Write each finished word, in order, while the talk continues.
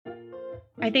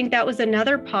I think that was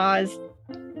another pause.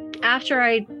 After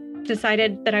I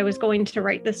decided that I was going to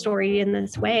write the story in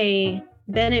this way,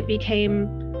 then it became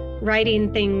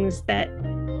writing things that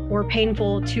were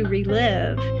painful to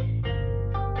relive.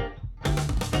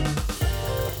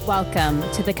 Welcome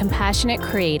to The Compassionate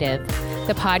Creative,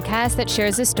 the podcast that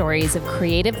shares the stories of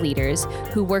creative leaders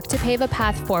who work to pave a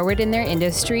path forward in their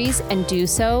industries and do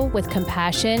so with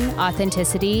compassion,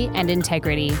 authenticity, and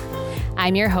integrity.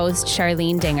 I'm your host,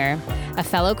 Charlene Dinger, a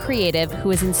fellow creative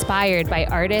who is inspired by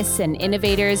artists and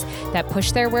innovators that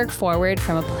push their work forward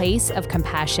from a place of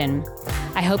compassion.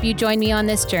 I hope you join me on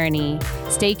this journey.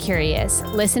 Stay curious,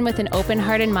 listen with an open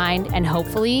heart and mind, and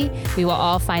hopefully we will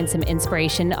all find some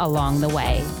inspiration along the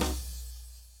way.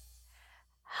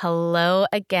 Hello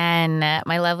again,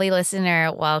 my lovely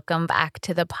listener. Welcome back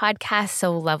to the podcast.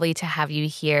 So lovely to have you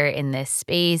here in this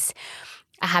space.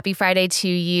 A happy Friday to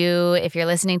you. If you're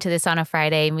listening to this on a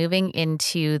Friday, moving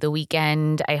into the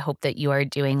weekend, I hope that you are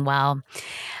doing well.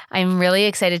 I'm really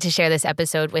excited to share this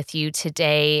episode with you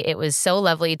today. It was so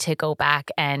lovely to go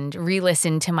back and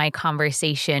re-listen to my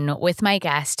conversation with my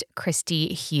guest, Christy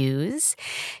Hughes.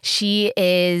 She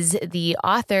is the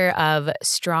author of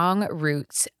Strong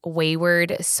Roots,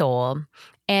 Wayward Soul.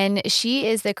 And she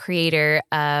is the creator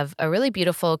of a really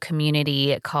beautiful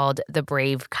community called The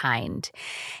Brave Kind.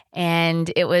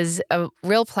 And it was a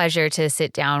real pleasure to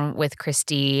sit down with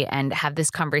Christy and have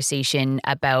this conversation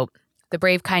about the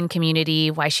Brave Kind community,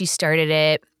 why she started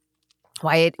it,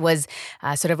 why it was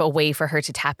sort of a way for her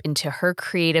to tap into her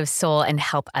creative soul and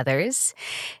help others.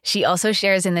 She also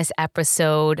shares in this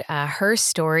episode her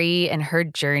story and her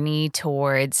journey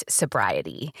towards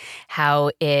sobriety, how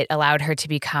it allowed her to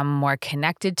become more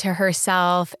connected to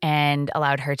herself and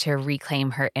allowed her to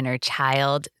reclaim her inner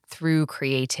child through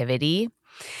creativity.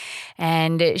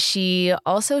 And she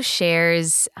also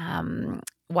shares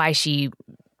why she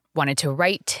wanted to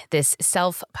write this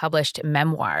self-published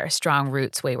memoir, Strong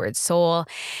Roots, Wayward Soul,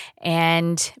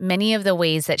 and many of the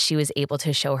ways that she was able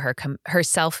to show her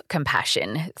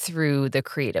self-compassion through the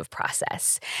creative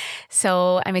process.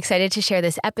 So I'm excited to share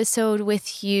this episode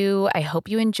with you. I hope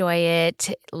you enjoy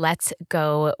it. Let's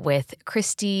go with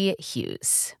Christy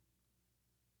Hughes.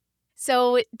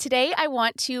 So today I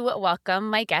want to welcome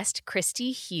my guest,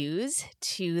 Christy Hughes,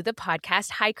 to the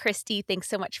podcast. Hi, Christy. Thanks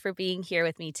so much for being here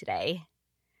with me today.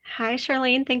 Hi,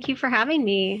 Charlene. Thank you for having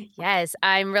me. Yes,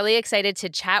 I'm really excited to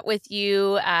chat with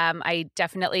you. I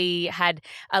definitely had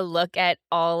a look at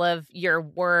all of your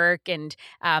work and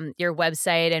your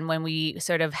website. And when we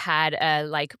sort of had a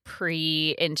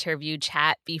pre-interview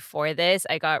chat before this,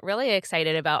 I got really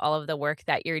excited about all of the work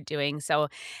that you're doing. So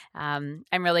I'm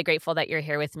really grateful that you're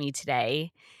here with me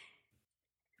today.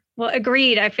 Well,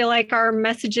 agreed. I feel like our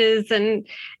messages and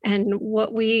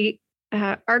what we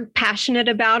are passionate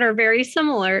about are very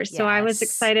similar. So yes. I was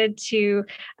excited to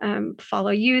follow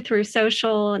you through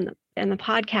social and the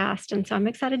podcast. And so I'm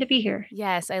excited to be here.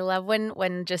 Yes, I love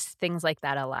when just things like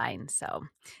that align. So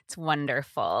it's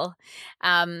wonderful.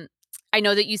 I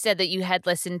know that you said that you had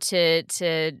listened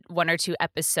to one or two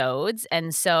episodes.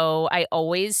 And so I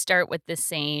always start with the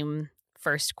same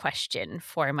first question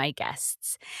for my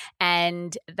guests.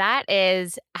 And that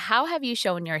is, how have you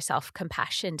shown yourself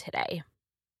compassion today?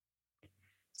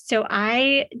 So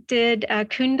I did a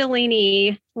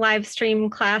Kundalini live stream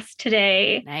class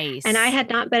today. Nice. And I had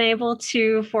not been able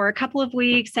to for a couple of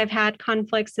weeks. I've had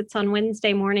conflicts. It's on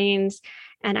Wednesday mornings.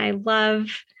 And I love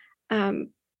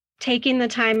taking the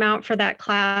time out for that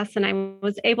class. And I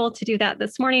was able to do that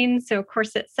this morning. So of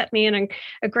course it set me in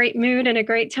a great mood and a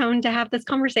great tone to have this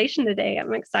conversation today.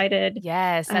 I'm excited.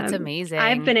 Yes, that's amazing.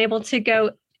 I've been able to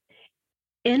go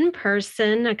in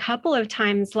person a couple of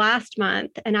times last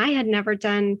month, and I had never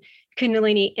done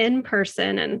Kundalini in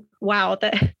person. And wow,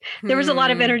 there was a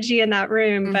lot of energy in that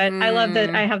room, but I love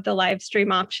that I have the live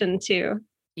stream option too.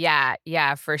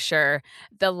 Yeah, for sure.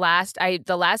 The last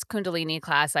Kundalini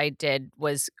class I did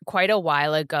was quite a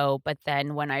while ago, but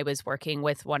then when I was working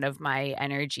with one of my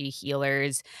energy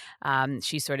healers,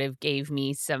 she sort of gave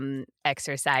me some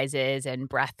exercises and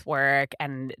breath work,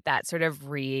 and that sort of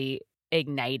reignited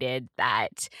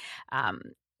that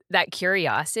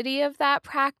curiosity of that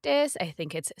practice. I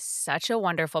think it's such a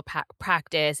wonderful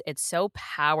practice. It's so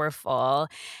powerful.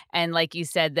 And like you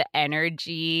said, the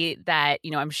energy that,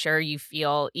 I'm sure you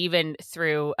feel even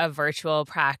through a virtual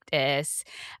practice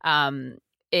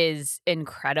is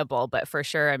incredible. But for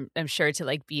sure, I'm sure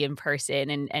to be in person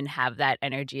and have that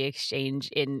energy exchange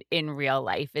in real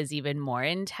life is even more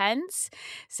intense.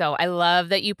 So I love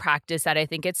that you practice that. I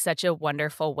think it's such a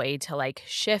wonderful way to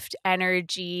shift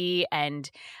energy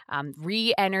and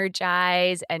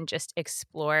re-energize and just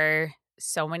explore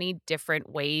so many different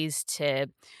ways to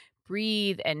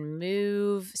breathe and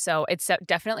move. So it's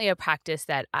definitely a practice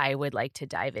that I would like to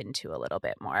dive into a little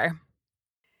bit more.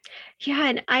 Yeah.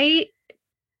 And I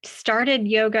started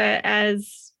yoga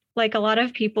as like a lot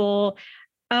of people.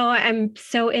 Oh, I'm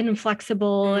so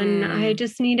inflexible and I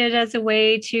just need it as a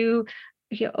way to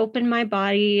open my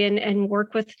body and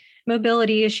work with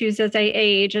mobility issues as I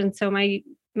age. And so my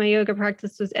yoga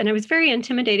practice was, and I was very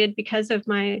intimidated because of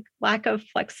my lack of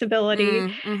flexibility.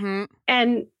 Mm-hmm.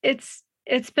 And it's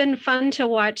been fun to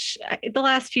watch. The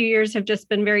last few years have just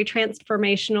been very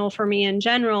transformational for me in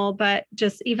general, but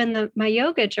just even my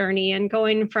yoga journey and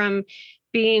going from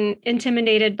being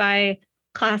intimidated by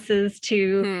classes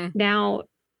to now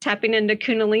tapping into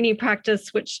Kundalini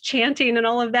practice, which chanting and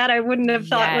all of that, I wouldn't have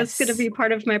thought was going to be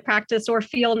part of my practice or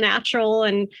feel natural.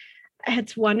 And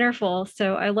it's wonderful.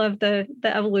 So I love the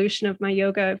evolution of my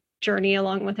yoga journey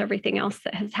along with everything else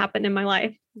that has happened in my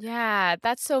life. Yeah,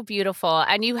 that's so beautiful.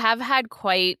 And you have had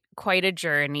quite a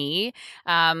journey.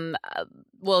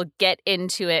 We'll get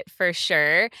into it for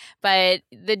sure. But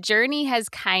the journey has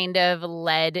kind of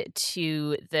led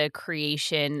to the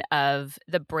creation of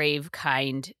the Brave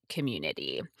Kind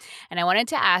community. And I wanted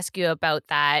to ask you about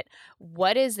that.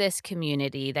 What is this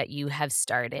community that you have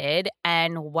started,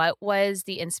 and what was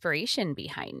the inspiration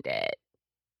behind it?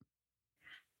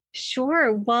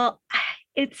 Sure. Well,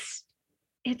 it's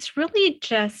really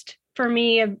just for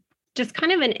me, just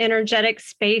kind of an energetic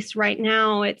space right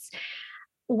now. It's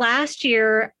last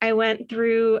year I went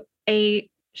through a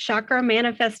chakra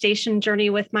manifestation journey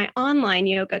with my online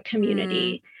yoga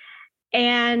community.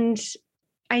 And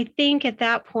I think at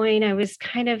that point I was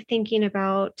kind of thinking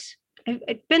about,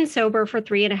 I've been sober for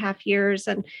 3.5 years.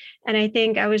 And I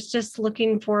think I was just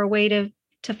looking for a way to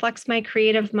flex my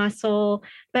creative muscle,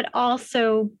 but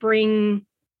also bring,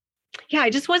 I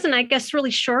just wasn't, I guess,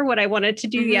 really sure what I wanted to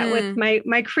do yet with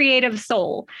my creative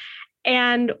soul.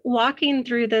 And walking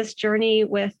through this journey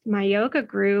with my yoga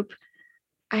group,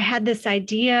 I had this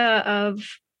idea of,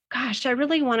 gosh, I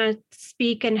really want to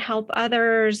speak and help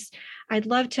others. I'd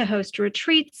love to host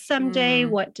retreats someday.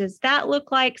 What does that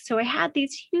look like? So I had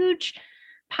these huge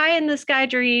pie in the sky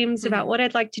dreams about what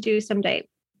I'd like to do someday.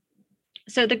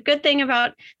 So the good thing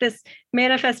about this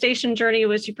manifestation journey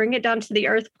was you bring it down to the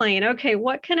earth plane. Okay,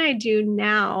 what can I do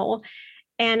now?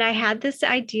 And I had this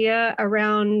idea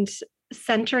around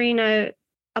centering a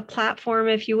platform,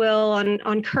 if you will,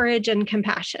 on courage and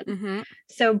compassion.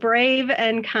 So brave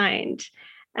and kind.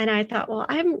 And I thought, well,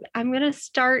 I'm going to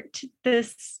start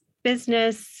this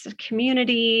business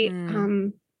community,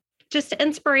 just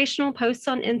inspirational posts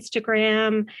on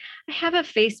Instagram. I have a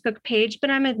Facebook page, but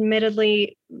I'm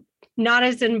admittedly not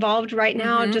as involved right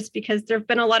now just because there've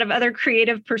been a lot of other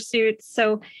creative pursuits.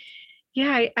 So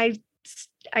yeah,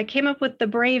 I came up with the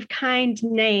Brave Kind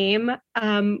name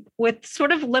with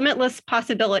sort of limitless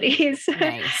possibilities.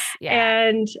 Nice. Yeah.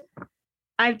 And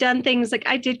I've done things like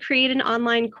I did create an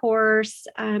online course.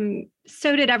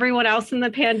 So did everyone else in the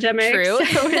pandemic. True.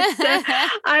 So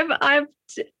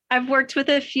I've worked with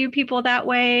a few people that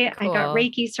way. Cool. I got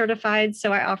Reiki certified,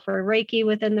 so I offer Reiki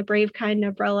within the Brave Kind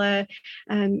umbrella.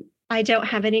 I don't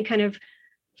have any kind of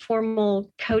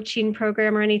formal coaching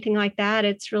program or anything like that.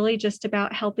 It's really just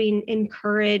about helping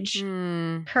encourage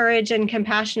courage and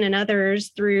compassion in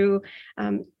others through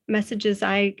messages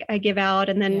I give out.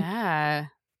 And then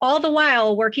all the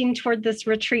while working toward this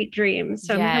retreat dream.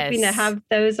 So I'm hoping to have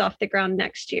those off the ground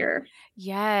next year.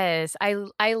 Yes,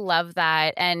 I love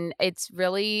that. And it's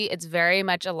very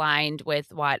much aligned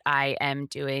with what I am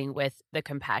doing with the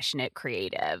Compassionate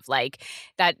Creative. Like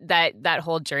that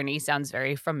whole journey sounds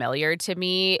very familiar to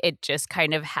me. It just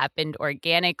kind of happened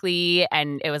organically.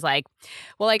 And it was like,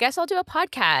 well, I guess I'll do a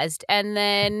podcast. And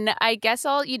then I guess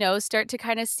I'll, start to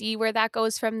kind of see where that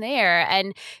goes from there.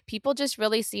 And people just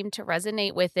really seem to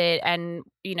resonate with it. And,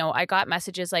 I got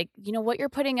messages like, what you're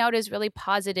putting out is really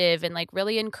positive and like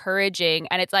really encouraging.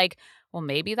 And it's like, well,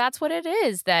 maybe that's what it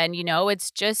is then,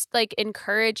 it's just like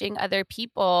encouraging other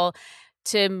people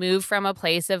to move from a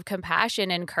place of compassion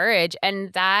and courage.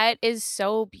 And that is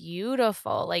so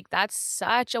beautiful. Like that's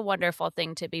such a wonderful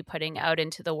thing to be putting out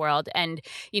into the world. And,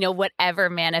 whatever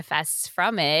manifests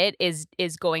from it is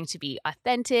going to be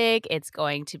authentic. It's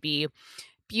going to be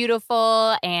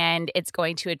beautiful, and it's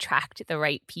going to attract the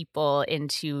right people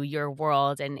into your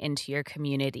world and into your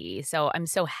community. So I'm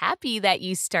so happy that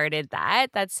you started that.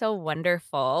 That's so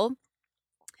wonderful.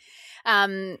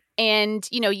 And,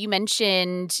 you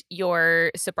mentioned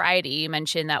your sobriety. You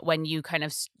mentioned that when you kind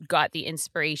of got the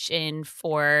inspiration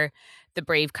for the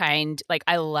Brave Kind, like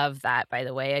I love that, by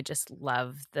the way. I just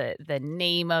love the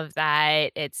name of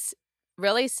that. It's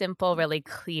really simple, really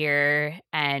clear,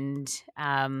 and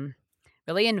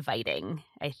really inviting,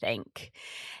 I think.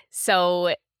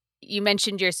 So you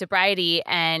mentioned your sobriety,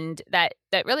 and that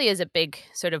really is a big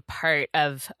sort of part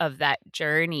of that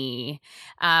journey.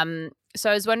 So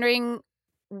I was wondering,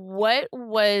 what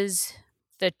was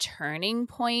the turning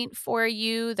point for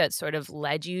you that sort of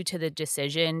led you to the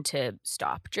decision to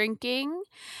stop drinking?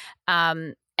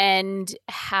 And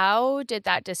how did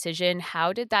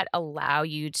that allow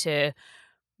you to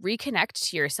reconnect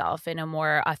to yourself in a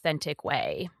more authentic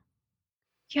way?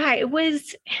 Yeah, it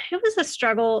was a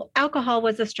struggle. Alcohol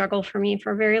was a struggle for me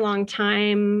for a very long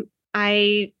time.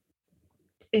 I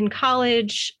In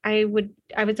college, I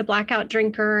was a blackout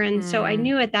drinker, and so I Mm,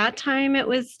 knew at that time it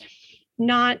was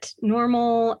not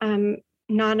normal,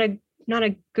 not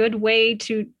a good way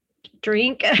to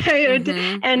drink.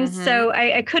 mhm, And mhm, so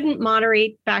I couldn't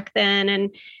moderate back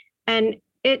then, and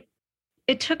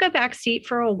it took a back seat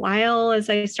for a while as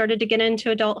I started to get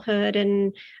into adulthood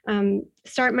and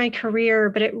start my career,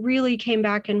 but it really came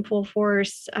back in full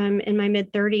force in my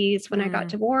mid 30s when I got mm,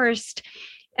 divorced.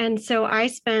 And so I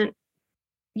spent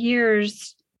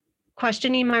years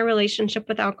questioning my relationship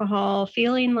with alcohol,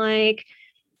 feeling like,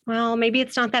 well, maybe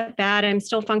it's not that bad. I'm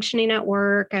still functioning at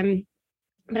work.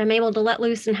 But I'm able to let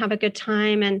loose and have a good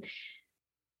time. And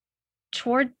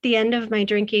toward the end of my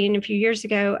drinking a few years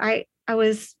ago, I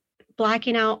was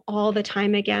blacking out all the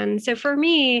time again. So for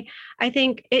me, I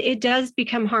think it does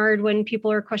become hard when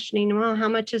people are questioning, well, how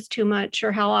much is too much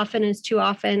or how often is too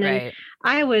often? And right.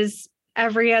 I was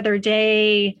every other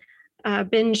day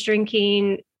binge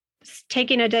drinking,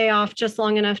 taking a day off just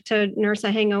long enough to nurse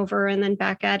a hangover and then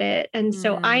back at it. And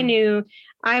so I Mm, knew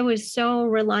I was so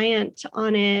reliant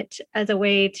on it as a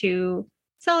way to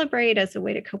celebrate, as a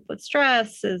way to cope with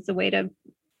stress, as a way to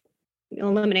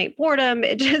eliminate boredom.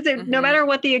 It just, no mhm, matter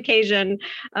what the occasion,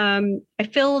 I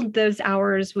filled those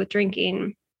hours with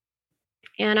drinking.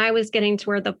 And I was getting to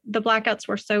where the blackouts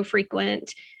were so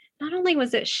frequent. Not only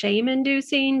was it shame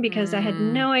inducing because I had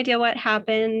mm, no idea what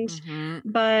happened, mhm,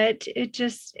 but it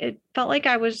felt like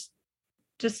I was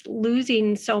just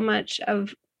losing so much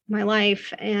of my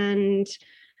life. And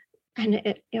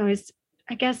it,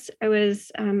 I guess I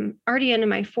was already into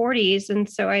my 40s. And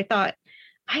so I thought,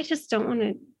 I just don't want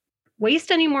to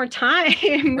waste any more time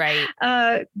right.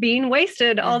 being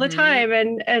wasted all the Mhm,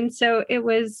 time. And so it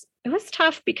was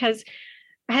tough because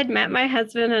I had met my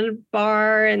husband at a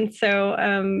bar. And so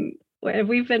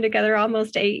we've been together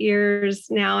almost 8 years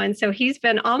now. And so he's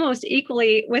been almost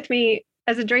equally with me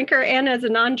as a drinker and as a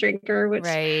non-drinker, which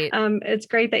right. it's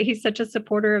great that he's such a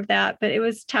supporter of that. But it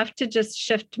was tough to just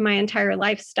shift my entire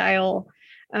lifestyle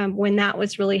when that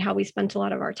was really how we spent a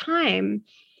lot of our time.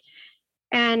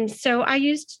 And so I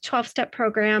used 12-step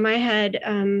program. I had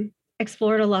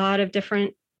explored a lot of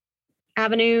different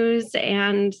avenues,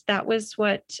 and that was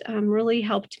what really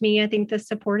helped me. I think the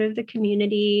support of the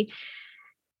community,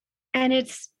 and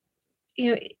it's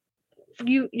you know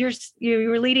you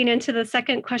were leading into the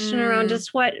second question around Mm,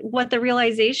 just what the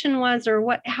realization was, or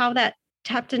what how that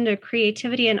tapped into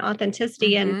creativity and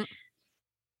authenticity. And mhm,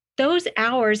 those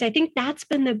hours, I think that's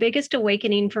been the biggest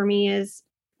awakening for me. Is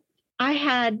I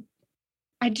had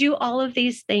I do all of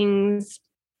these things,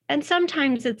 and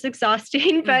sometimes it's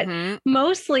exhausting, but mhm,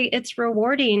 mostly it's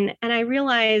rewarding. And I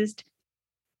realized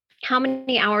how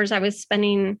many hours I was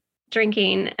spending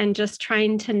drinking and just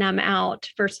trying to numb out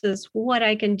versus what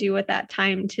I can do with that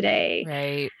time today.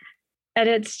 right. And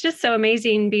it's just so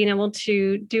amazing being able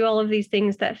to do all of these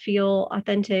things that feel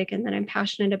authentic and that I'm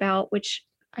passionate about, which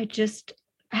I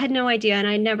had no idea, and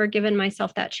I'd never given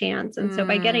myself that chance. And so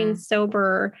by getting Mm,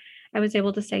 sober, I was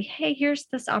able to say, hey, here's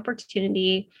this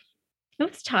opportunity. It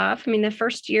was tough. I mean, the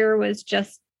first year was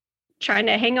just trying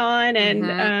to hang on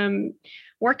and mhm,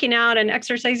 working out and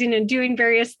exercising and doing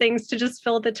various things to just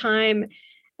fill the time.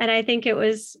 And I think it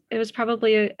was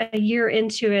probably a year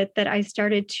into it that I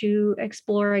started to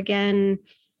explore again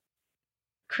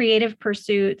creative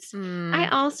pursuits. I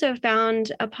mm, also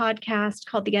found a podcast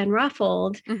called The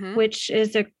Unruffled, mhm, which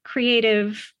is a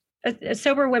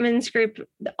sober women's group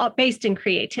based in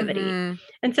creativity. mhm,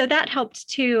 And so that helped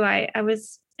too. I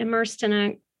was immersed in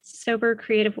a sober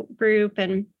creative group,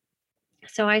 and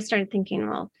so I started thinking,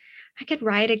 well, I could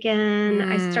write again.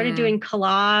 I started mm, doing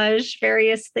collage,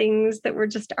 various things that were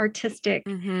just artistic.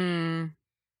 mhm,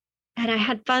 And I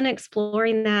had fun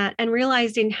exploring that and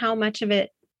realizing how much of it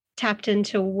tapped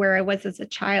into where I was as a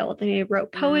child. And I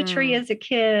wrote poetry mm. as a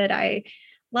kid. I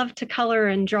loved to color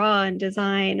and draw and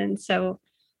design. And so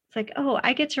it's like, oh,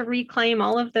 I get to reclaim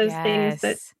all of those things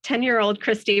that Yes. 10-year-old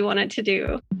Christy wanted to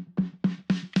do.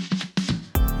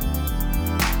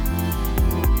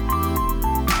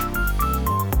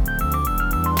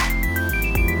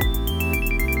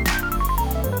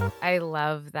 I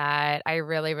love that. I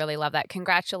really, really love that.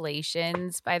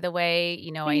 Congratulations, by the way. I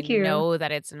Thank you. know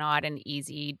that it's not an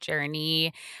easy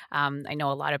journey. I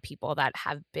know a lot of people that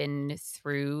have been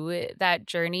through that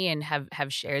journey and have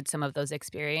shared some of those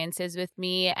experiences with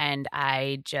me. And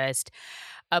I just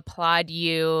applaud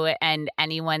you and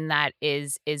anyone that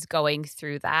is going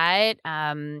through that,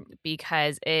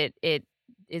 because it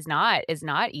is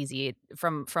not easy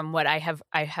from what I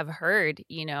have heard,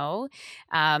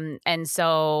 and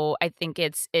so I think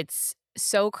it's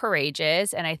so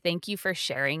courageous, and I thank you for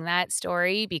sharing that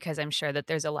story because I'm sure that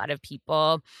there's a lot of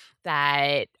people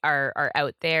that are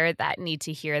out there that need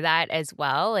to hear that as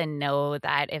well and know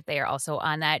that if they are also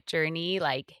on that journey,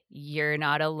 like, you're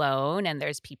not alone, and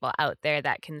there's people out there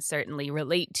that can certainly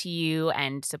relate to you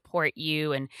and support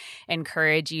you and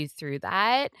encourage you through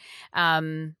that.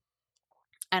 Um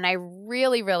and I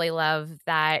really, really love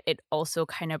that it also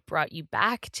kind of brought you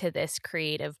back to this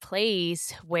creative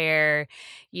place where,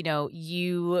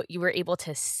 you were able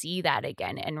to see that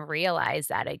again and realize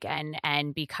that again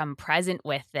and become present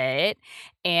with it.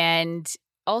 And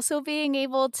also being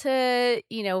able to,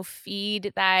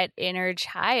 feed that inner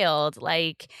child.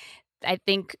 Like, I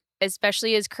think,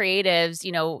 especially as creatives,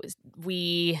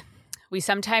 we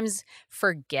sometimes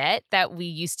forget that we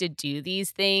used to do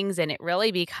these things and it really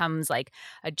becomes like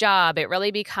a job. It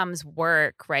really becomes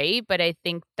work, right? But I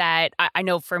think that I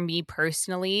know for me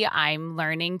personally, I'm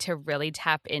learning to really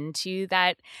tap into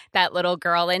that little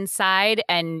girl inside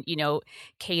and,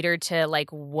 cater to like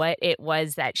what it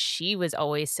was that she was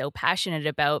always so passionate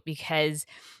about because,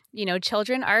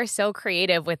 children are so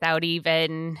creative without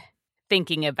even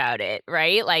thinking about it,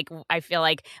 right? Like, I feel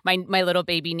like my little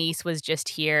baby niece was just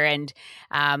here and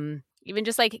even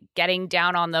just like getting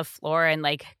down on the floor and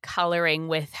like coloring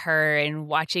with her and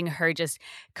watching her just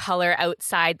color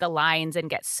outside the lines and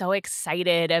get so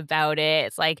excited about it.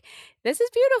 It's like, this is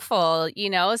beautiful,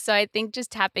 So I think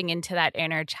just tapping into that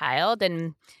inner child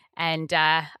and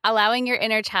allowing your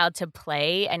inner child to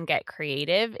play and get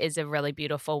creative is a really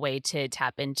beautiful way to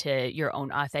tap into your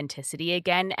own authenticity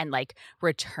again and like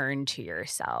return to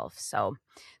yourself. So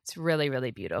it's really,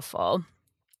 really beautiful.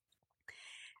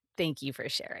 Thank you for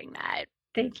sharing that.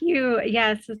 Thank you.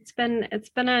 Yes, it's been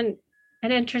an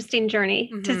interesting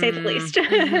journey to say the Mhm. least.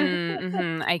 Mhm.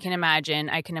 Mhm. I can imagine.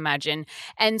 I can imagine.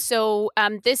 And so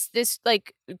this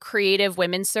like creative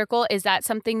women's circle, is that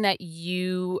something that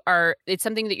it's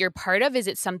something that you're part of? Is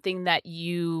it something that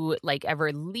you like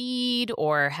ever lead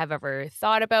or have ever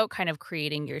thought about kind of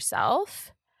creating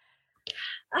yourself?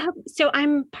 So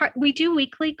I'm part. We do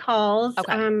weekly calls,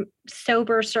 Okay.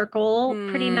 sober circle,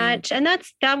 pretty Mm, much, and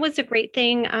that was a great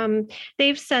thing.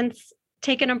 They've since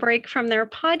taken a break from their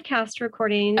podcast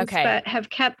recordings, okay. but have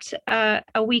kept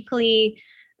a weekly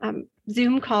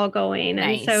Zoom call going,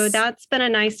 and so Nice. that's been a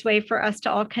nice way for us to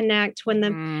all connect. When the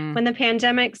Mm, when the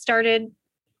pandemic started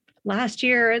last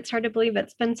year, it's hard to believe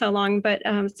it's been so long, but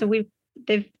so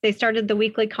they started the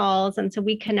weekly calls, and so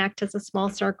we connect as a small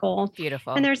circle. And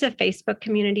beautiful. there's a Facebook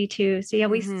community too. So yeah,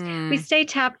 we Mhm. stay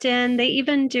tapped in. They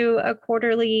even do a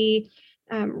quarterly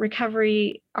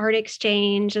recovery art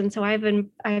exchange, and so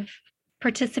I've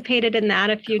participated in that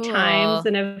a few times Cool.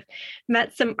 and have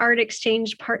met some art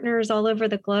exchange partners all over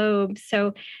the globe.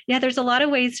 So yeah, there's a lot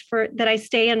of ways for that I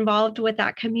stay involved with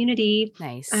that community.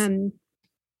 Nice. Um,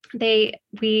 they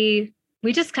we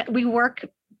work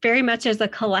very much as a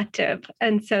collective,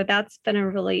 and so that's been a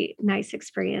really nice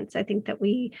experience. I think that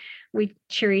we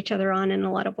cheer each other on in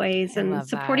a lot of ways I and love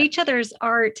support that. each other's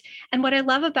art. And what I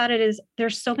love about it is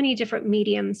there's so many different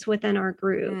mediums within our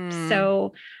group. Mm,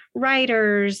 So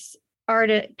writers,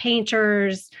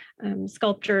 painters,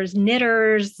 sculptors,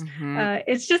 knitters. mhm.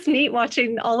 It's just neat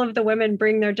watching all of the women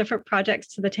bring their different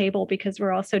projects to the table because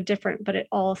we're all so different, but it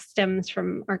all stems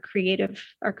from our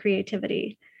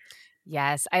creativity.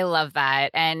 Yes, I love that,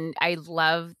 and I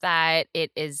love that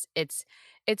it's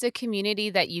a community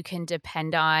that you can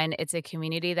depend on, it's a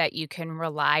community that you can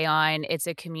rely on, it's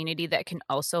a community that can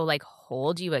also, like,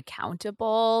 hold you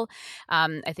accountable.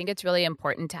 I think it's really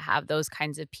important to have those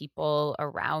kinds of people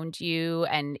around you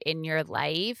and in your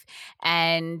life,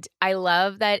 and I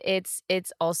love that it's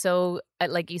also,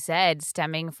 like you said,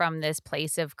 stemming from this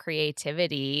place of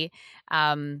creativity,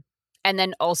 and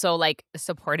then also, like,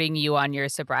 supporting you on your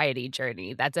sobriety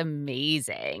journey. That's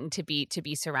amazing to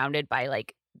be surrounded by,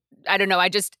 like, I don't know, I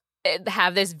just,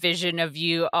 have this vision of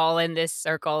you all in this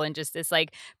circle and just this,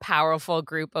 like, powerful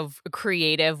group of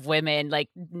creative women, like,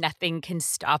 nothing can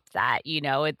stop that,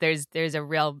 There's a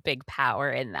real big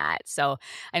power in that. So,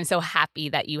 I'm so happy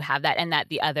that you have that and that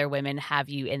the other women have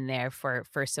you in there for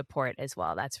support as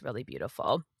well. That's really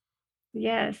beautiful.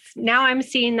 Yes. Now I'm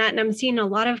seeing that, and I'm seeing a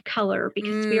lot of color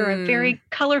because we are a very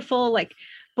colorful, like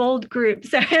bold group.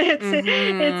 So it's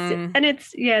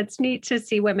neat to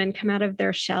see women come out of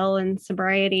their shell and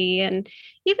sobriety. And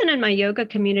even in my yoga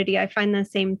community, I find the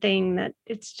same thing, that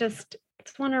it's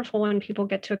wonderful when people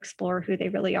get to explore who they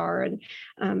really are, and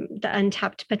the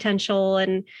untapped potential.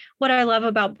 And what I love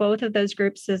about both of those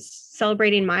groups is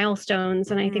celebrating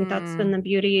milestones. And I think that's been the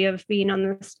beauty of being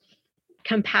on this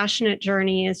compassionate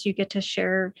journey, is you get to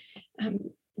share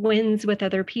wins with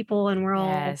other people, and we're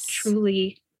all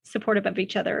truly supportive of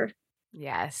each other.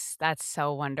 Yes, that's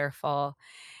so wonderful.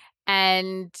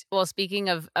 And well, speaking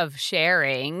of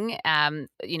sharing,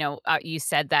 you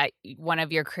said that one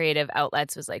of your creative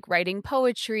outlets was like writing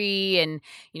poetry, and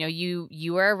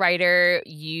you are a writer.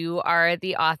 You are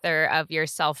the author of your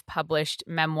self-published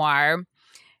memoir.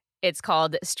 It's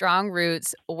called Strong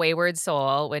Roots, Wayward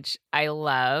Soul, which I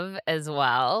love as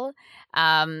well.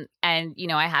 And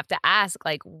I have to ask,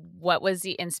 like, what was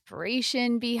the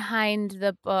inspiration behind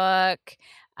the book?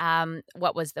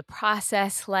 What was the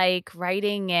process like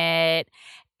writing it?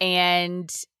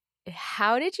 And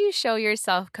how did you show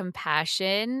yourself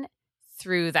compassion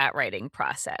through that writing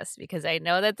process? Because I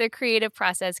know that the creative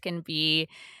process can be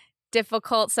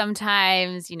difficult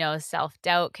sometimes.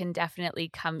 Self-doubt can definitely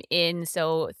come in.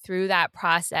 So through that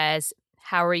process,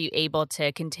 how are you able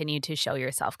to continue to show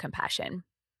yourself compassion?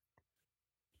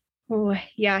 Oh,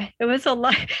 yeah, it was a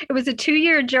lot. It was a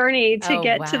 2-year journey to Oh,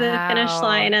 get to the finish wow.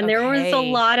 line, and there was a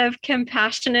Okay. lot of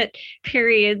compassionate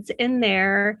periods in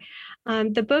there.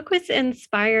 The book was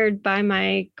inspired by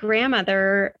my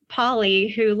grandmother, Polly,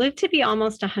 who lived to be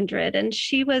almost 100, and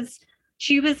she was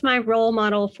my role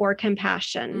model for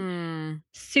compassion. Mm.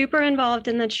 Super involved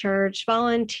in the church,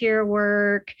 volunteer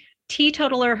work,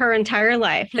 teetotaler her entire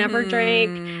life, never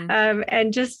drank, Hmm.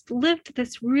 and just lived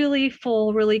this really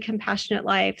full, really compassionate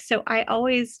life. So I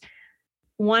always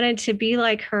wanted to be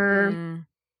like her. Mm.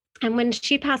 And when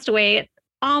she passed away at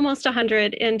almost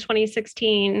 100 in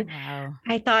 2016, Wow.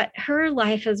 I thought her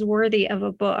life is worthy of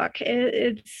a book.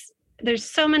 There's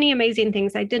so many amazing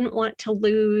things I didn't want to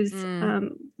lose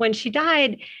Mm. when she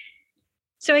died.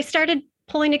 So I started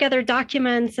pulling together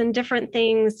documents and different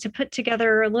things to put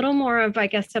together a little more of, I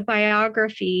guess, a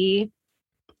biography.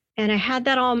 And I had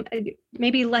that all,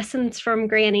 maybe lessons from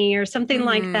Granny or something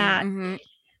like Mm-hmm. that. Mm-hmm.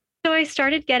 So I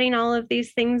started getting all of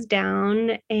these things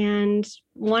down, and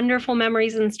wonderful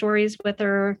memories and stories with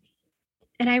her.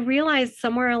 And I realized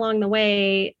somewhere along the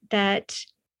way that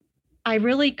I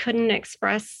really couldn't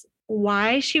express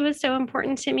why she was so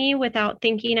important to me without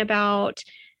thinking about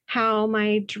how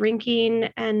my drinking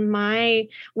and my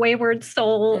wayward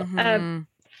soul Mm-hmm.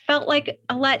 felt like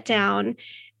a letdown.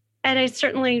 And I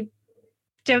certainly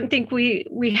don't think we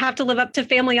have to live up to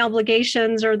family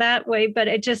obligations or that way, but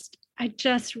I just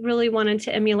really wanted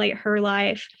to emulate her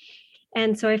life.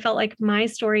 And so I felt like my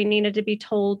story needed to be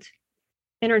told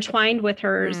intertwined with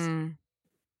hers. Mm.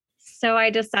 So I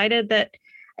decided that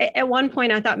at one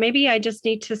point I thought maybe I just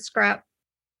need to scrap,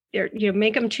 or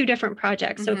make them two different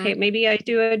projects. Mm-hmm. Okay, maybe I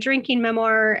do a drinking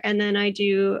memoir and then I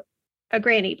do a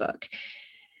granny book.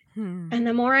 Hmm. And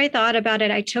the more I thought about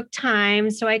it, I took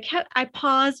time. So I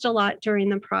paused a lot during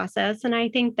the process. And I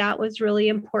think that was really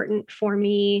important for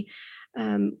me,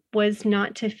 was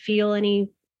not to feel any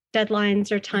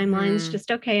deadlines or timelines. Mm-hmm.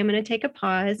 Just, okay, I'm going to take a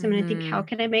pause. I'm going to think, how Mm-hmm.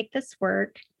 can I make this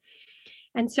work?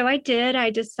 And so I did.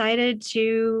 I decided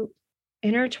to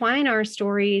intertwine our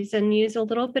stories and use a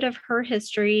little bit of her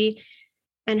history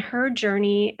and her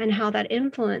journey and how that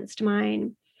influenced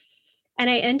mine. And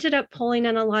I ended up pulling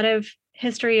in a lot of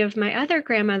history of my other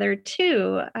grandmother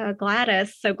too,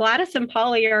 Gladys. So Gladys and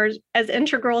Polly are as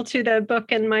integral to the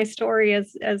book and my story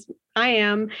as I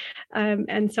am.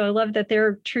 And so I love that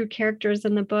they're true characters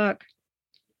in the book.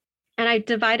 And I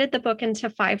divided the book into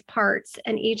 5 parts,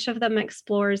 and each of them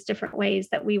explores different ways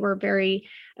that we were very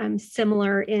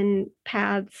similar in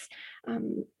paths.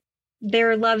 Um,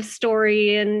 their love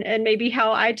story, and maybe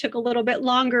how I took a little bit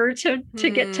longer to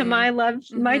get to Hmm. my love,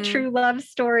 my Mm-hmm. true love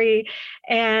story,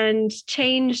 and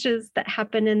changes that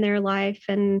happened in their life,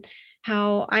 and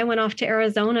how I went off to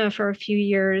Arizona for a few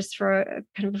years for a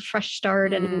kind of a fresh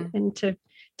start, and Mm.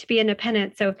 to be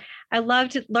independent. So I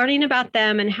loved learning about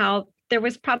them and how there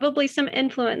was probably some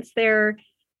influence there,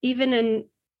 even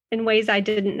in ways I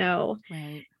didn't know.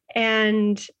 Right.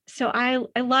 And so I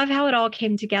love how it all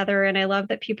came together. And I love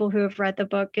that people who have read the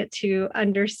book get to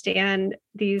understand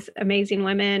these amazing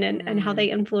women, and how Mm.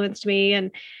 they influenced me,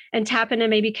 and tap into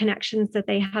maybe connections that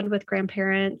they had with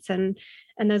grandparents, and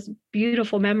those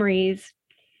beautiful memories.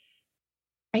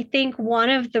 I think one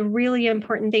of the really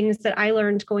important things that I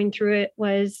learned going through it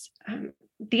was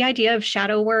the idea of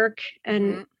shadow work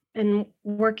and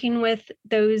working with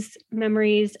those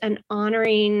memories and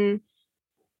honoring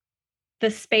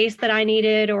the space that I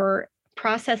needed or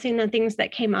processing the things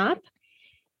that came up.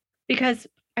 Because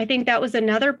I think that was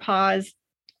another pause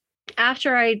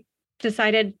after I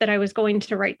decided that I was going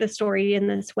to write the story in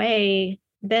this way.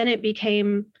 Then it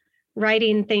became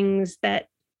writing things that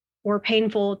were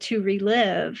painful to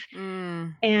relive.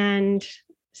 And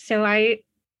so I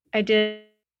did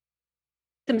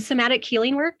some somatic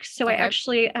healing work. So I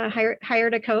actually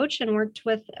hired a coach and worked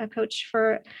with a coach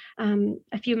for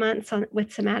a few months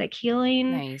with somatic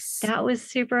healing. Nice. That was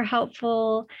super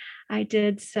helpful. I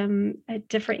did a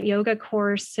different yoga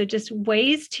course. So just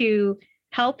ways to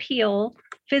help heal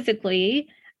physically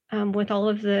with all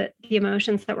of the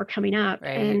emotions that were coming up.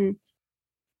 Right. And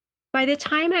by the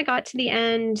time I got to the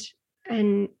end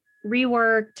and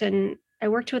reworked, and I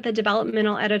worked with a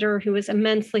developmental editor who was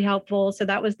immensely helpful. So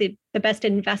that was the best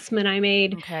investment I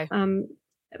made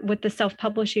with the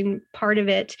self-publishing part of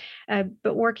it.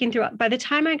 But working through, by the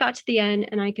time I got to the end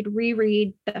and I could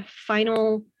reread the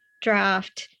final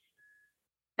draft,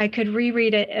 I could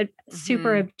reread it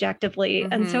super objectively.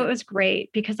 And so it was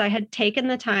great because I had taken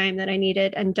the time that I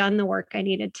needed and done the work I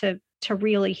needed to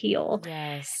really heal.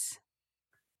 Yes.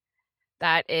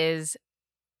 That is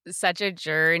such a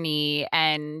journey.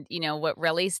 And, what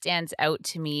really stands out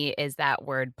to me is that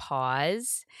word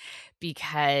pause,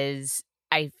 because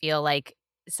I feel like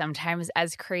sometimes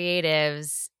as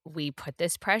creatives, we put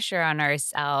this pressure on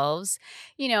ourselves.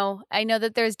 I know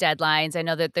that there's deadlines. I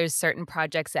know that there's certain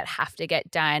projects that have to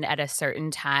get done at a certain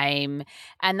time,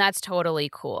 and that's totally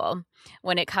cool.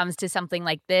 When it comes to something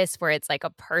like this, where it's like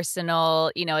a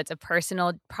personal, it's a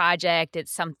personal project,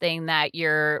 it's something that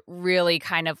you're really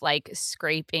kind of like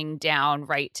scraping down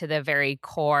right to the very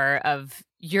core of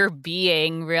your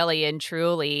being, really and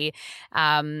truly.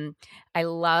 I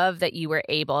love that you were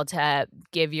able to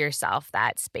give yourself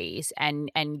that space and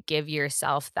give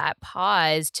yourself that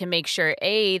pause to make sure,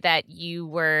 that you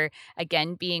were,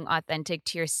 again, being authentic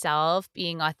to yourself,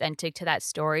 being authentic to that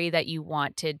story that you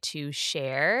wanted to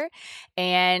share,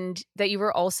 and that you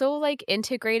were also like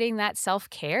integrating that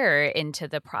self-care into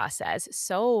the process.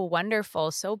 So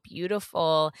wonderful, so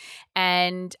beautiful.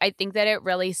 And I think that it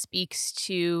really speaks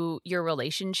to your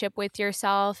relationship with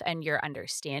yourself and your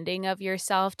understanding of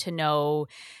yourself to know,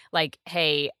 like,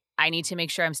 hey, I need to make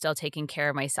sure I'm still taking care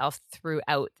of myself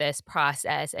throughout this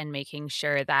process and making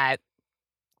sure that,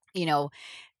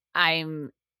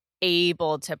 I'm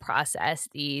able to process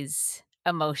these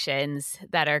emotions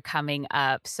that are coming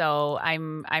up. So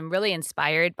I'm really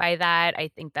inspired by that. I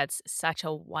think that's such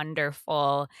a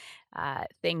wonderful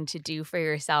thing to do for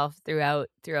yourself throughout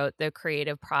the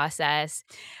creative process.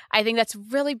 I think that's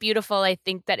really beautiful. I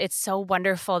think that it's so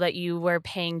wonderful that you were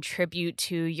paying tribute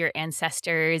to your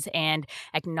ancestors and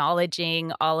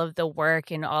acknowledging all of the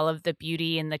work and all of the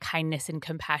beauty and the kindness and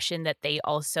compassion that they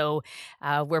also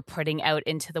were putting out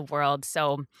into the world.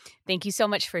 So thank you so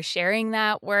much for sharing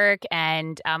that work.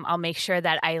 And I'll make sure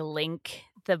that I link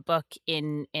the book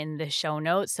in the show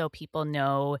notes so people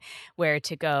know where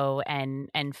to go and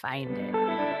find it.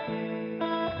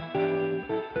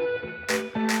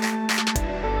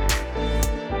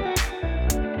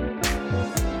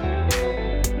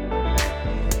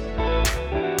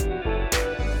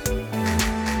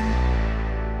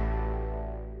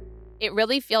 It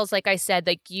really feels, like I said,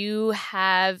 like you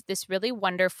have this really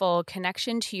wonderful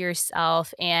connection to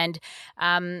yourself and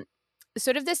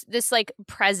sort of this like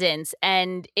presence,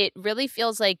 and it really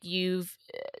feels like you've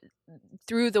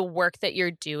through the work that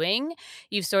you're doing,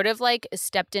 you've sort of like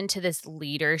stepped into this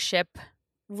leadership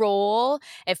role.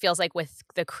 It feels like with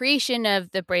the creation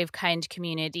of the Brave Kind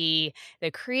community,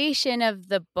 the creation of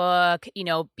the book,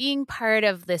 being part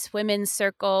of this women's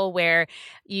circle where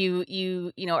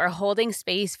you are holding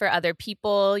space for other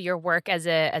people, your work as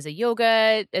a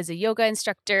yoga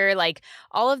instructor, like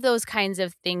all of those kinds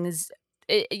of things.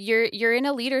 You're in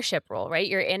a leadership role, right?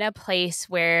 You're in a place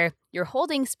where you're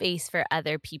holding space for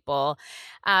other people.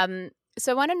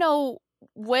 So I want to know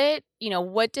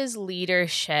what does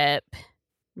leadership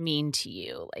mean to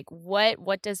you? Like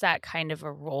what does that kind of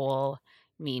a role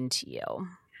mean to you?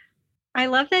 I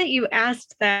love that you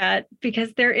asked that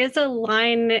because there is a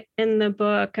line in the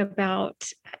book about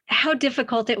how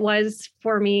difficult it was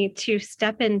for me to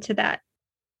step into that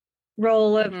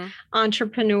role of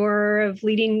entrepreneur, of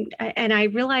leading. And I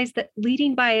realized that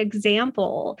leading by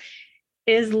example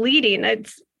is leading.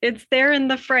 It's there in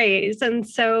the phrase. And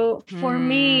so for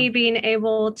me, being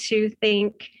able to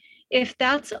think, if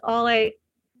that's all I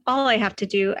have to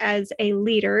do as a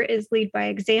leader is lead by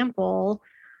example,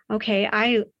 okay,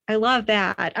 I love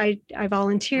that. I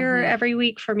volunteer every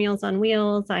week for Meals on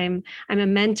Wheels. I'm a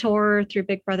mentor through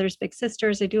Big Brothers Big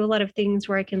Sisters. I do a lot of things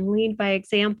where I can lead by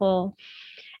example.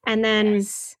 And then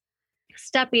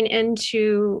stepping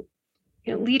into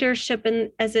leadership,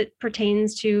 and as it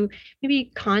pertains to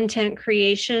maybe content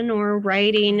creation or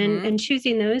writing and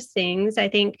choosing those things, I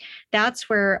think that's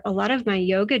where a lot of my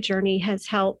yoga journey has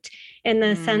helped, in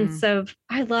the sense of,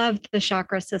 I love the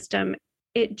chakra system.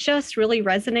 It just really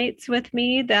resonates with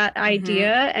me, that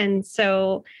idea. And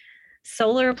so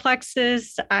solar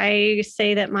plexus, I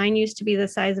say that mine used to be the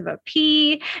size of a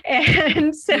pea.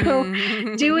 And so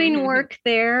doing work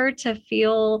there to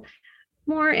feel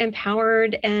more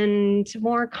empowered and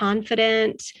more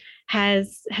confident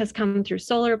has come through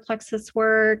solar plexus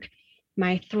work.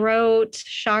 My throat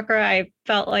chakra, I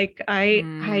felt like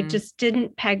I just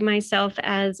didn't peg myself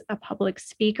as a public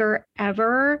speaker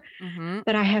ever,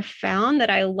 but I have found that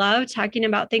I love talking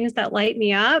about things that light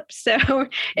me up. So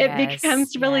it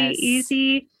becomes really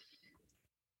easy.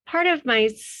 Part of my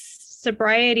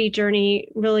sobriety journey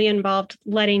really involved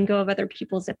letting go of other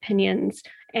people's opinions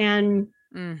and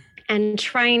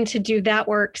trying to do that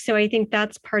work. So I think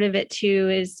that's part of it too,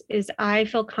 is I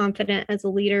feel confident as a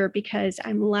leader because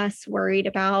I'm less worried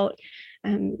about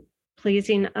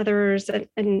pleasing others.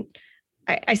 And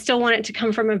I still want it to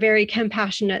come from a very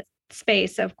compassionate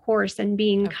space, of course, and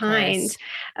being kind,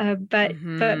 but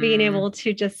being able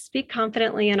to just speak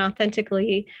confidently and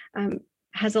authentically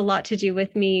has a lot to do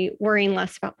with me worrying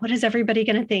less about what is everybody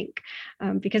going to think,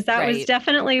 because that was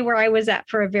definitely where I was at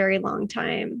for a very long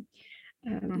time.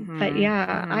 But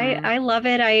yeah, I love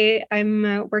it.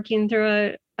 I'm working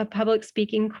through a public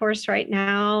speaking course right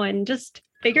now, and just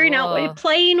figuring out,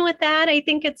 playing with that. I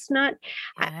think it's not,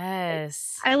 I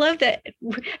love that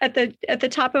at the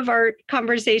top of our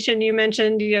conversation, you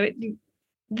mentioned,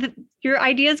 your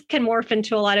ideas can morph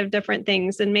into a lot of different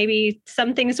things, and maybe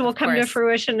some things will come to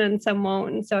fruition and some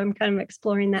won't. And so I'm kind of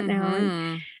exploring that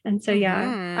now. And so,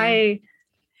 yeah,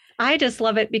 I just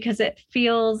love it because it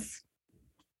feels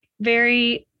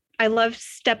I love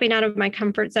stepping out of my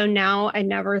comfort zone now. I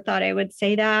never thought I would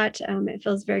say that. It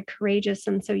feels very courageous.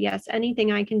 And so, yes,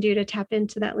 anything I can do to tap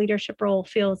into that leadership role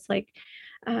feels like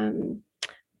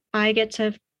I get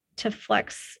to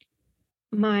flex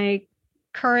my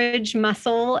courage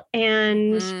muscle.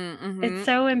 And it's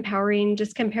so empowering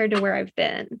just compared to where I've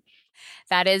been.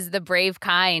 That is the brave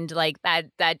kind. Like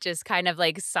that just kind of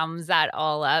like sums that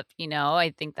all up,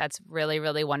 I think that's really,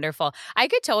 really wonderful. I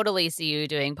could totally see you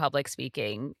doing public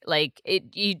speaking. Like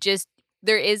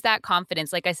there is that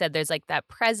confidence. Like I said, there's like that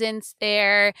presence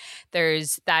there.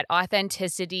 There's that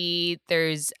authenticity.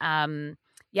 There's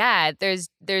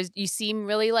you seem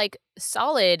really like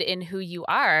solid in who you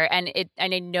are, and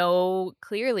I know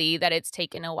clearly that it's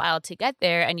taken a while to get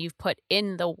there, and you've put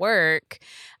in the work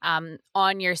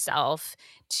on yourself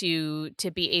to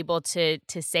be able to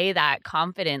say that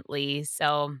confidently.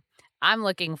 So I'm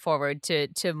looking forward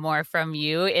to more from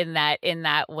you in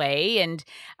that way. And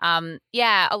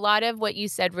a lot of what you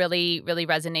said really, really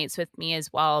resonates with me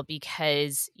as well,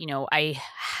 because, I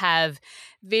have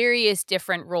various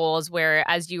different roles where,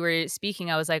 as you were speaking,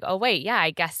 I was like, oh, wait, yeah,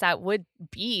 I guess that would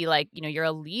be like, you're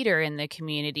a leader in the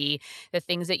community. The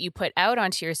things that you put out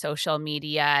onto your social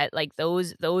media, like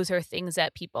those are things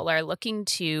that people are looking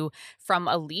to from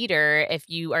a leader. If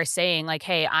you are saying like,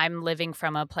 hey, I'm living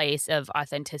from a place of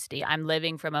authenticity, I'm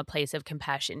living from a place of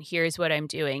compassion, here's what I'm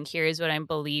doing, here's what I'm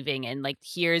believing, and like,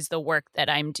 here's the work that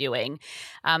I'm doing.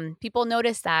 People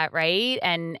notice that, right?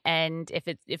 And if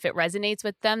it resonates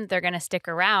with them, they're going to stick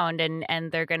around,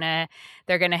 and they're gonna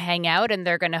hang out, and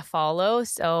they're gonna follow.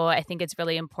 So I think it's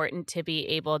really important to be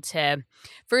able to,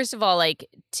 first of all, like,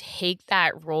 take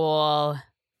that role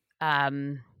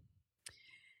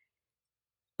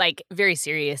like very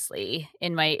seriously,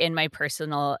 in my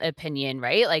personal opinion,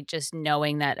 right? Like, just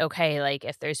knowing that, okay, like,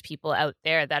 if there's people out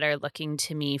there that are looking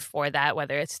to me for that,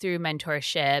 whether it's through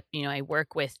mentorship, I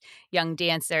work with young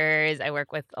dancers, I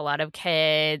work with a lot of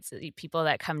kids, people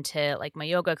that come to like my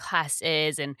yoga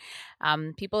classes, and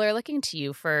people are looking to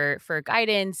you for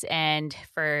guidance and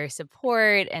for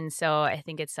support. And so I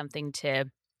think it's something to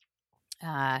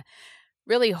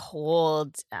really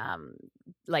hold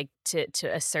like to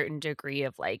a certain degree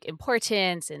of like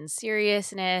importance and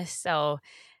seriousness. So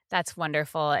that's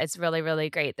wonderful. It's really, really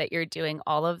great that you're doing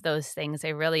all of those things. I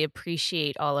really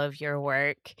appreciate all of your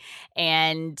work.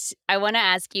 And I want to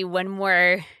ask you one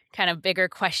more kind of bigger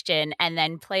question, and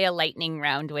then play a lightning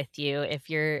round with you if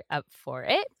you're up for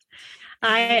it.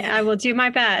 I will do my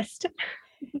best.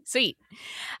 Sweet.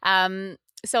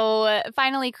 So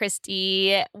finally,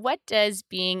 Christy, what does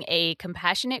being a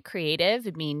compassionate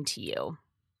creative mean to you?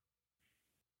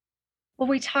 Well,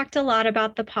 we talked a lot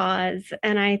about the pause,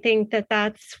 and I think that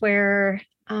that's where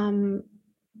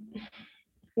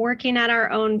working at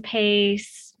our own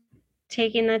pace,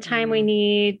 taking the time we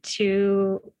need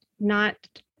to not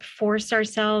force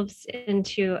ourselves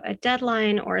into a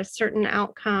deadline or a certain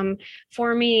outcome.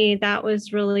 For me, that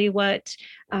was really what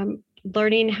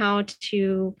learning how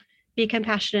to be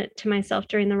compassionate to myself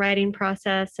during the writing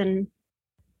process. And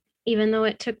even though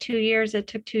it took 2 years, it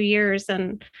took 2 years.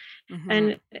 And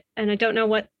I don't know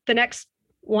what the next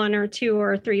 1 or 2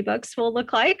 or 3 books will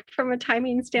look like from a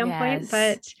timing standpoint,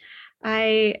 but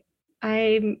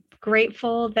I'm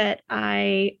grateful that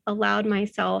I allowed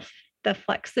myself the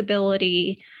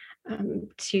flexibility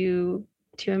to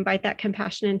invite that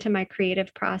compassion into my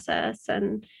creative process.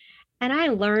 And I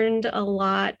learned a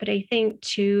lot, but I think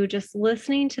too, just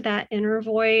listening to that inner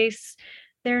voice,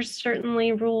 there's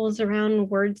certainly rules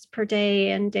around words per day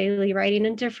and daily writing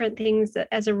and different things that,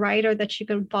 as a writer, that you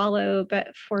can follow.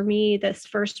 But for me, this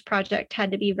first project had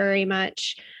to be very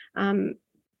much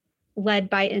led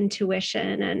by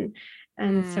intuition.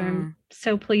 And so I'm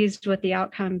so pleased with the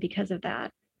outcome because of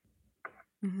that.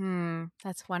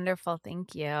 That's wonderful.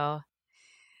 Thank you.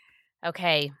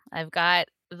 Okay, I've got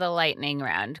the lightning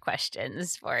round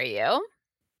questions for you.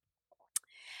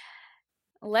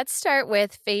 Let's start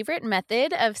with favorite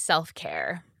method of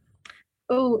self-care.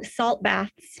 Oh, salt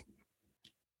baths.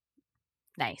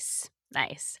 Nice.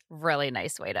 Really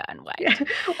nice way to unwind. Yeah.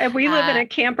 And we live in a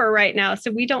camper right now,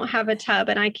 so we don't have a tub,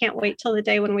 and I can't wait till the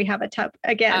day when we have a tub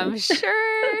again. I'm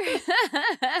sure.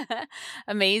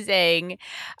 Amazing.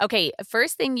 Okay,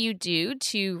 first thing you do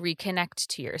to reconnect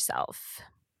to yourself.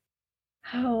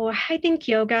 Oh, I think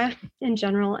yoga in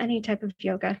general, any type of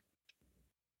yoga.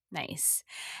 Nice.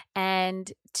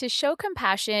 And to show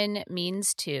compassion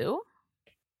means to?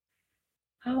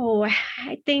 Oh,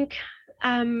 I think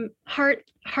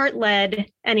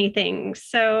heart-led anything.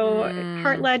 So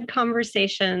heart-led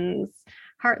conversations,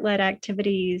 heart-led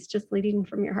activities, just leading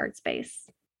from your heart space.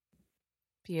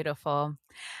 Beautiful.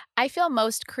 I feel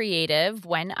most creative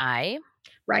when I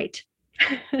write.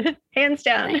 Hands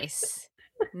down.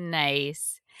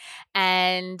 Nice.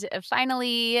 And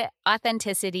finally,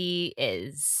 authenticity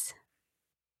is?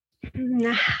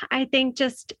 I think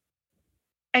just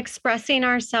expressing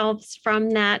ourselves from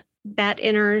that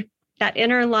inner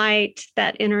light,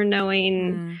 that inner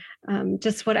knowing,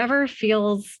 just whatever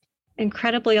feels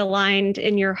incredibly aligned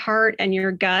in your heart and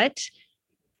your gut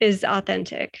is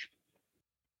authentic.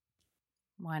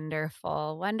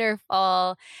 Wonderful.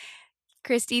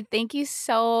 Christy, thank you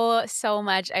so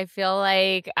much. I feel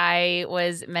like I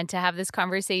was meant to have this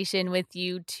conversation with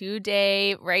you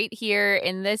today, right here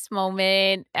in this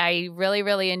moment. I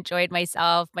really enjoyed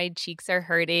myself. My cheeks are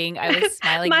hurting. I was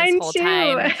smiling this whole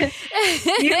time.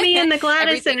 You, me, and the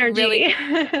Gladys energy.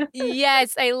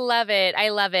 Yes, I love it.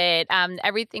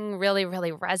 Everything really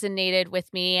resonated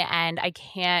with me, and I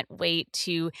can't wait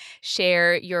to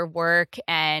share your work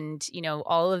and,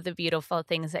 all of the beautiful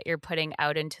things that you're putting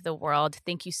out into the world.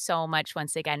 Thank you so much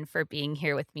once again for being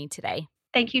here with me today.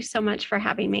 Thank you so much for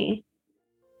having me.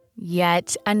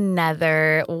 Yet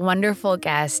another wonderful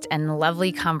guest and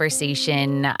lovely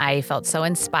conversation. I felt so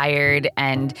inspired.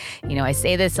 And, I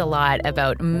say this a lot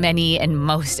about many and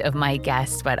most of my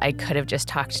guests, but I could have just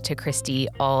talked to Christy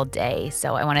all day.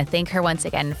 So I want to thank her once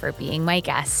again for being my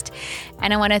guest.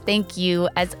 And I want to thank you,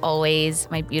 as always,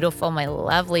 my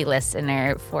lovely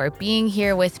listener, for being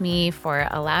here with me, for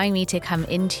allowing me to come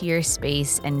into your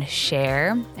space and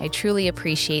share. I truly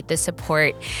appreciate the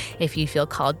support. If you feel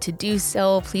called to do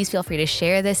so, please feel free to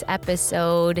share this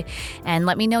episode and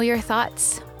let me know your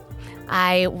thoughts.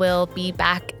 I will be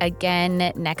back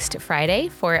again next Friday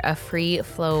for a Free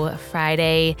Flow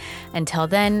Friday. Until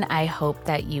then, I hope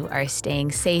that you are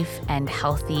staying safe and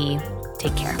healthy.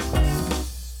 Take care.